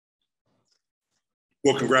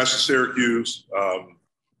Well, congrats to Syracuse.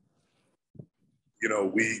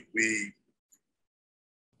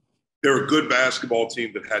 They're a good basketball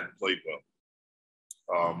team that hadn't played well.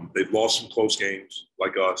 They've lost some close games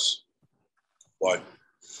like us, but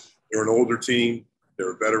they're an older team,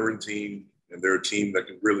 they're a veteran team, and they're a team that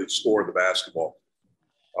can really score the basketball.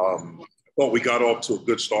 I thought we got off to a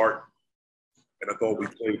good start, and I thought we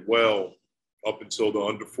played well up until the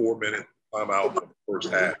under 4-minute timeout of the first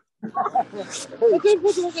half. Up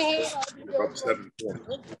 7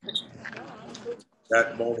 points.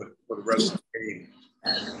 That moment for the rest of the game,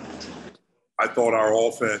 I thought our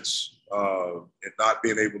offense and not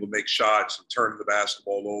being able to make shots and turning the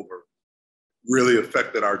basketball over really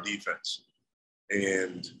affected our defense.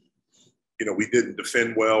 And, we didn't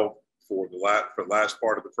defend well for the last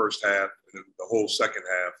part of the first half and then the whole second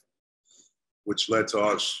half, which led to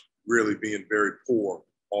us really being very poor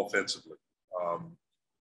offensively.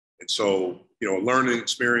 And so, a learning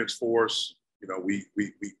experience for us. We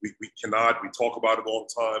cannot, we talk about it all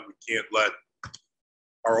the time. We can't let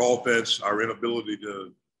our offense, our inability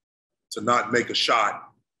to not make a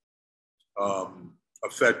shot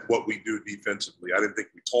affect what we do defensively. I didn't think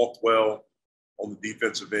we talked well on the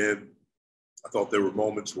defensive end. I thought there were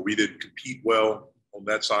moments where we didn't compete well on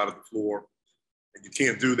that side of the floor. And you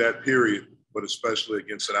can't do that, period, but especially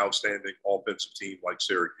against an outstanding offensive team like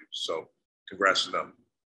Syracuse. So congrats to them.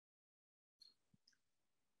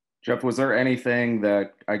 Jeff, was there anything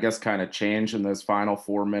that I guess kind of changed in those final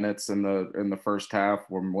 4 minutes in the first half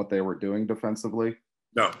from what they were doing defensively?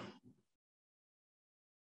 No.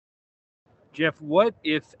 Jeff, what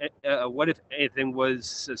if anything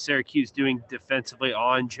was Syracuse doing defensively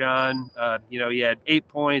on John? He had 8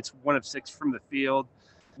 points, 1 of 6 from the field.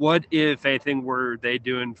 What if anything were they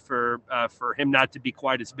doing for him not to be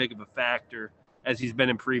quite as big of a factor as he's been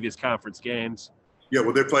in previous conference games? Yeah,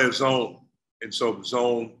 well, they play a zone. And so the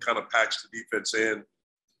zone kind of packs the defense in.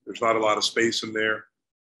 There's not a lot of space in there.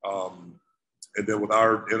 And then with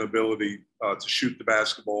our inability to shoot the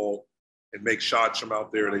basketball and make shots from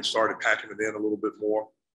out there, they started packing it in a little bit more.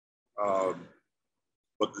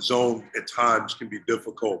 But the zone at times can be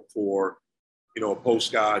difficult for, a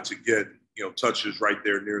post guy to get, touches right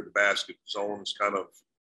there near the basket. The zone is kind of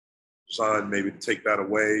designed maybe to take that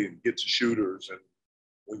away and get to shooters. And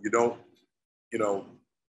when you don't,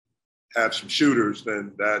 have some shooters,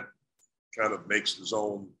 then that kind of makes the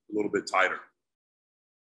zone a little bit tighter.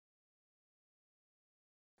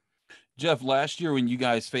 Jeff, last year when you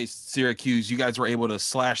guys faced Syracuse, you guys were able to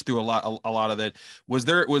slash through a lot of that. Was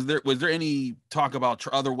there any talk about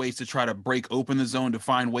other ways to try to break open the zone, to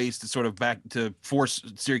find ways to sort of to force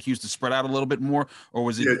Syracuse to spread out a little bit more, or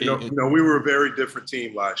was it? No, we were a very different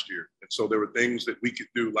team last year, and so there were things that we could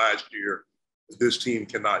do last year that this team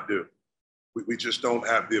cannot do. We just don't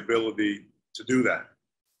have the ability to do that.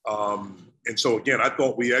 And so, again, I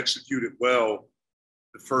thought we executed well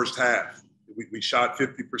the first half. We shot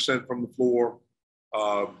 50% from the floor.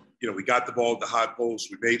 We got the ball at the high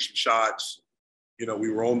post. We made some shots. We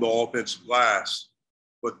were on the offensive glass.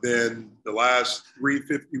 But then the last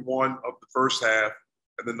 3:51 of the first half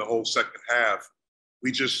and then the whole second half,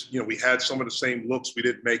 we just, we had some of the same looks. We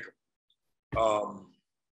didn't make them.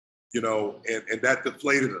 And that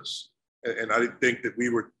deflated us. And I didn't think that we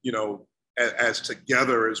were, as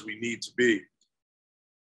together as we need to be.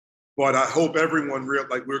 But I hope everyone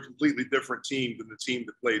realized like we're a completely different team than the team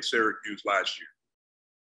that played Syracuse last year.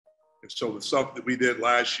 And so the stuff that we did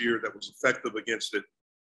last year that was effective against it,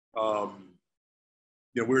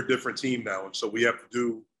 we're a different team now. And so we have to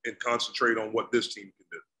do and concentrate on what this team can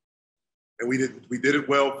do. And we did it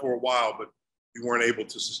well for a while, but we weren't able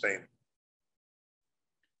to sustain it.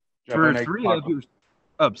 For three of you,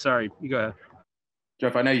 sorry, you go ahead.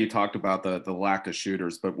 Jeff, I know you talked about the lack of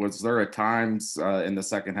shooters, but was there at times in the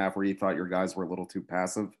second half where you thought your guys were a little too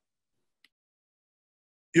passive?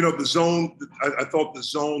 The zone, I thought the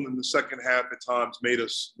zone in the second half at times made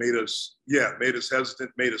us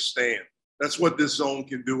hesitant, made us stand. That's what this zone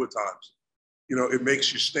can do at times. It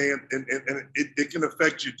makes you stand, and it can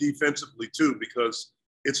affect you defensively too, because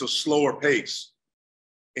it's a slower pace.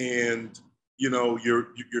 And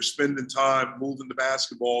you're spending time moving the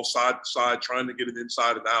basketball side to side, trying to get it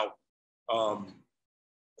inside and out.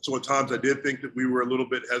 So at times I did think that we were a little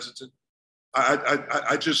bit hesitant.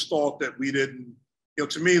 I just thought that we didn't,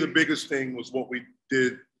 to me, the biggest thing was what we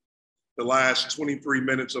did the last 23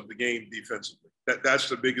 minutes of the game defensively. That's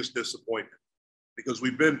the biggest disappointment, because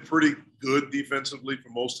we've been pretty good defensively for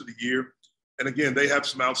most of the year. And again, they have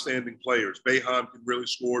some outstanding players. Boeheim can really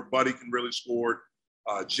score. Buddy can really score.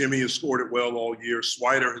 Jimmy has scored it well all year.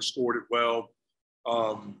 Swider has scored it well.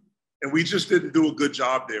 And we just didn't do a good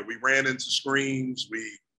job there. We ran into screens.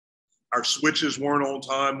 Our switches weren't on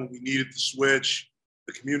time when we needed to switch.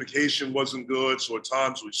 The communication wasn't good. So at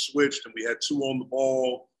times we switched and we had 2 on the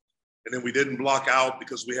ball. And then we didn't block out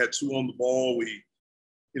because we had 2 on the ball. We,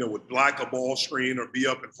 would black a ball screen or be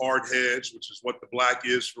up in hard heads, which is what the black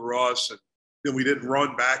is for us. And then we didn't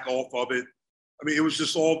run back off of it. I mean, it was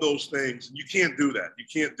just all those things. And you can't do that. You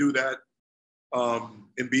can't do that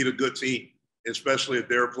and beat a good team, especially at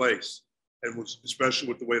their place, and especially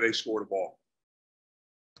with the way they scored the ball.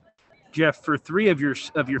 Jeff, for 3 of your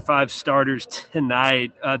 5 starters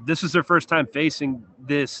tonight, this is their first time facing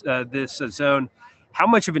this zone. How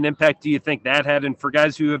much of an impact do you think that had? And for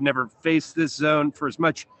guys who have never faced this zone, for as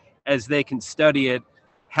much as they can study it,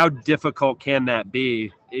 how difficult can that be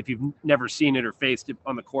if you've never seen it or faced it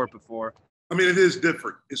on the court before? I mean, it is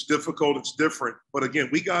different. It's difficult. It's different. But again,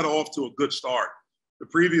 we got off to a good start. The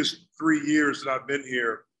previous 3 years that I've been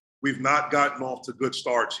here, we've not gotten off to good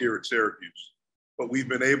starts here at Syracuse. But we've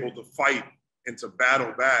been able to fight and to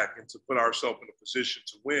battle back and to put ourselves in a position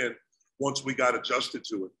to win once we got adjusted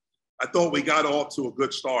to it. I thought we got off to a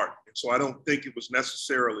good start. And so I don't think it was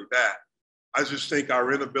necessarily that. I just think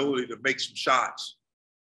our inability to make some shots,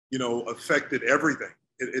 affected everything.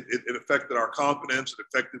 It affected our confidence. It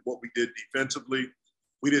affected what we did defensively.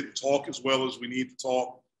 We didn't talk as well as we need to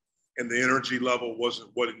talk. And the energy level wasn't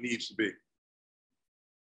what it needs to be.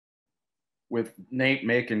 With Nate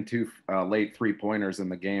making 2 late 3-pointers in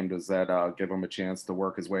the game, does that give him a chance to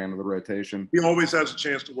work his way into the rotation? He always has a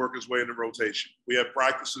chance to work his way into rotation. We have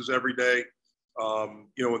practices every day,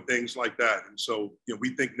 and things like that. And so,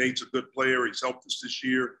 we think Nate's a good player. He's helped us this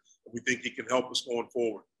year. And we think he can help us going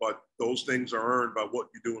forward. But those things are earned by what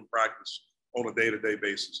you do in practice on a day-to-day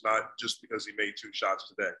basis, not just because he made 2 shots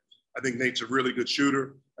today. I think Nate's a really good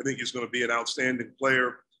shooter. I think he's going to be an outstanding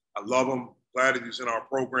player. I love him. Glad that he's in our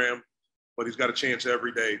program. But he's got a chance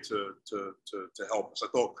every day to help us. I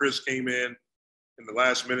thought Chris came in the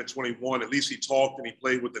last minute 21. At least he talked and he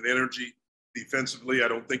played with an energy defensively. I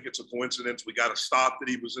don't think it's a coincidence. We got to stop that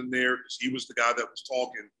he was in there because he was the guy that was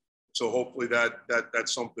talking. So hopefully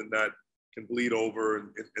that's something that can bleed over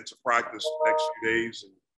into practice the next few days.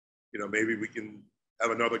 And, maybe we can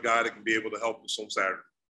have another guy that can be able to help us on Saturday.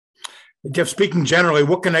 Jeff, speaking generally,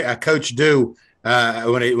 what can a coach do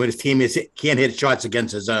when his team can't hit shots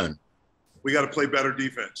against his zone? We got to play better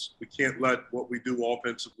defense. We can't let what we do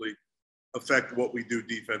offensively affect what we do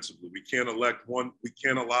defensively. We can't allow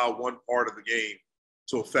one part of the game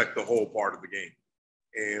to affect the whole part of the game.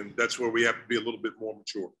 And that's where we have to be a little bit more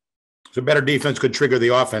mature. So better defense could trigger the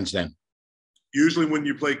offense then? Usually when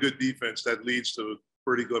you play good defense, that leads to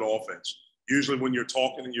pretty good offense. Usually when you're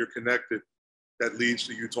talking and you're connected, that leads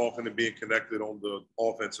to you talking and being connected on the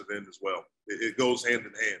offensive end as well. It goes hand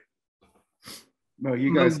in hand. No,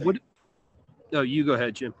 you guys. No, you go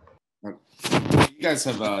ahead, Jim. You guys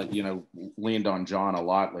have, leaned on John a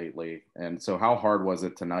lot lately. And so how hard was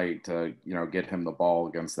it tonight to, get him the ball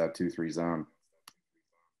against that 2-3 zone?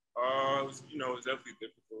 It was definitely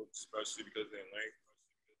difficult, especially because they're length.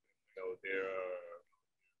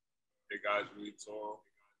 They're guys really tall,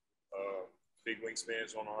 big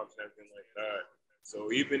wingspans on arms and everything like that.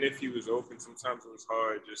 So even if he was open, sometimes it was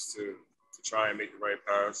hard just to try and make the right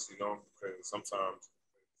pass, because sometimes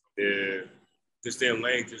their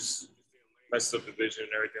length just messes up the vision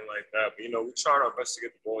and everything like that. But, we tried our best to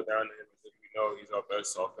get the ball down to him because we know he's our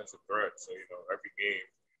best offensive threat. So, every game,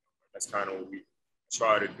 that's kind of what we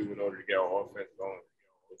try to do in order to get our offense going.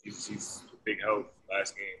 He's a big help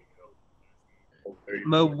last game.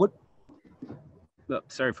 Mo,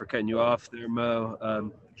 sorry for cutting you off there,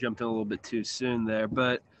 Mo. Jumped in a little bit too soon there.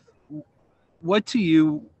 But what to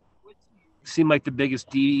you seem like the biggest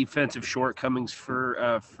defensive shortcomings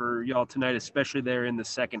for y'all tonight, especially there in the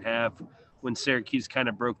second half when Syracuse kind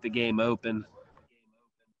of broke the game open?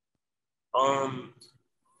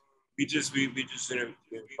 We just didn't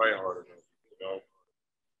fight hard enough,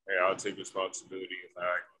 Hey, I'll take responsibility in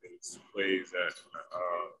that. It's plays that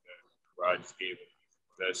I just gave him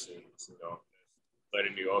possessions,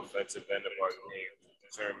 letting the offensive end of our game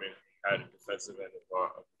determine how the defensive end of our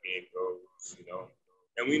game goes,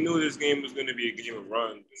 And we knew this game was going to be a game of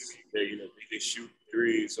runs. They shoot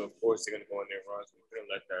threes, so of course they're going to go in there and run. So we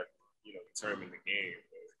couldn't let that, determine the game.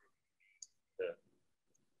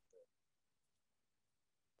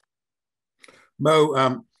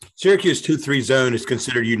 Mo, Syracuse 2-3 zone is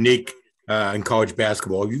considered unique in college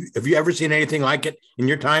basketball. Have you ever seen anything like it in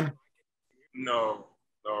your time? No.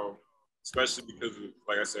 Especially because of,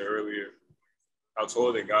 like I said earlier, how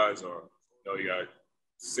tall the guys are. You got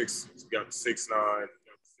 6'9",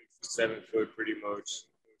 7 foot pretty much,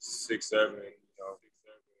 6'7",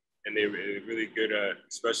 and they're really good at,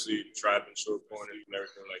 especially trapping short corners and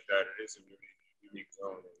everything like that. It is a really unique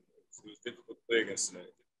zone. It was difficult to play against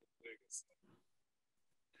tonight.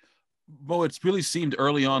 Bo, it's really seemed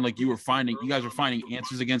early on like you guys were finding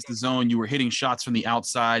answers against the zone. You were hitting shots from the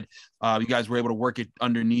outside. You guys were able to work it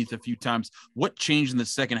underneath a few times. What changed in the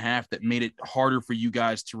second half that made it harder for you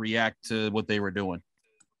guys to react to what they were doing?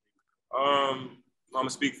 I'm gonna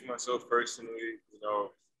speak for myself personally. You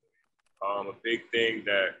know, a big thing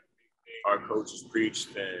that our coaches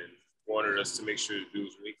preached and wanted us to make sure to do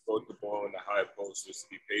is when we float the ball in the high post, just to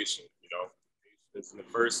be patient. You know, because in the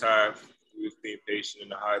first half, we was being patient in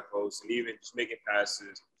the high post and even just making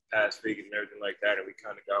passes, pass faking and everything like that, and we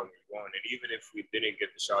kind of got what we wanted. And even if we didn't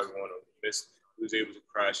get the shot we wanted or we missed, we was able to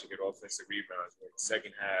crash and get offensive rebounds. But in the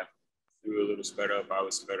second half, we were a little sped up. I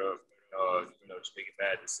was sped up. You know, just making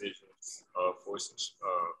bad decisions, forcing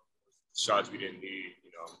shots we didn't need.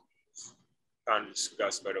 You know, kind of just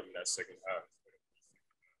got sped up in that second half.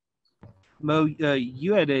 Mo,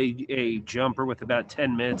 you had a jumper with about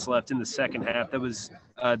 10 minutes left in the second half. That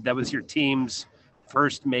was your team's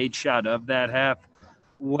first made shot of that half.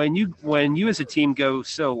 When you as a team go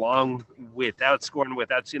so long without scoring,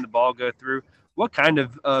 without seeing the ball go through, what kind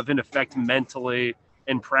of an effect mentally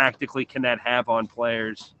and practically can that have on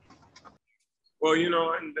players? Well, you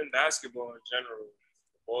know, and then basketball in general,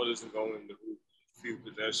 the ball doesn't go in the hoop a few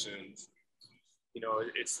possessions. You know,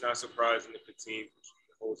 it's not surprising if the team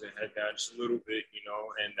holds their head down just a little bit, you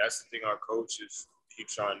know, and that's the thing our coaches keep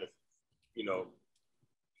trying to, you know,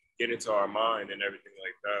 get into our mind and everything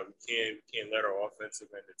like that. We can't let our offensive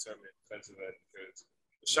end determine defensive end because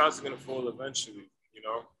the shots are going to fall eventually, you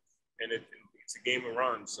know, and it's a game of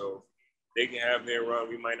runs. So they can have their run.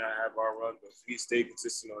 We might not have our run, but if we stay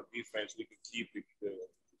consistent on defense, we can keep the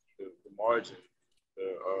margin,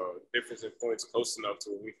 the difference in points close enough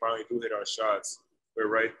to when we finally do hit our shots. We're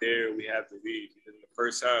right there. We have the lead. In the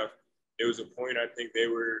first half, there was a point I think they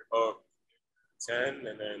were up 10,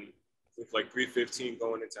 and then with like 3:15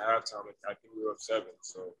 going into halftime, I think we were up 7.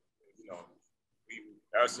 So, you know,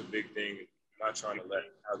 that's a big thing. Not trying to let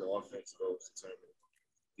how the offense goes determine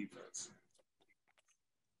defense.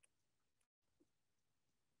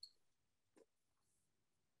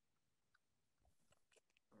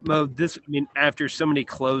 Mo, after so many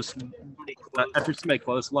close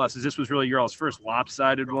losses, this was really your all's first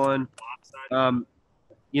lopsided one.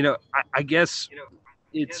 You know, I guess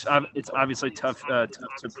it's obviously tough to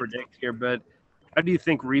predict here, but how do you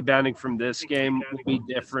think rebounding from this game will be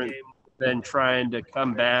different than trying to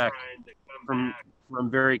come back from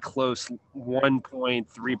very close 1-point,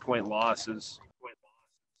 3-point losses?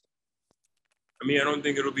 I mean, I don't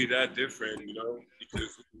think it'll be that different, you know,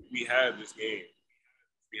 because we had this game.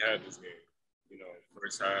 You know,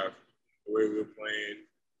 first half, the way we were playing,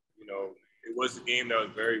 you know, it was a game that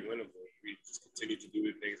was very winnable. We just continued to do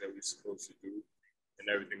the things that we were supposed to do and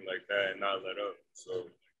everything like that and not let up. So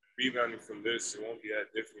rebounding from this, it won't be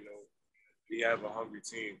that different. You know, we have a hungry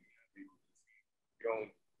team. We don't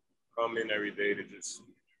come in every day to just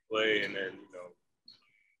play and then, you know,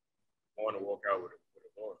 want to walk out with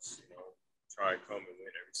a loss, you know, try and come and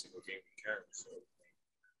win every single game we can. So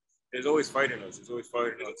there's always fighting us. You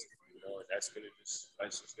know, and that's just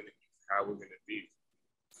gonna how we're gonna be.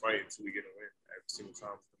 Fight until we get a win every single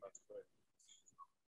time we come out to play.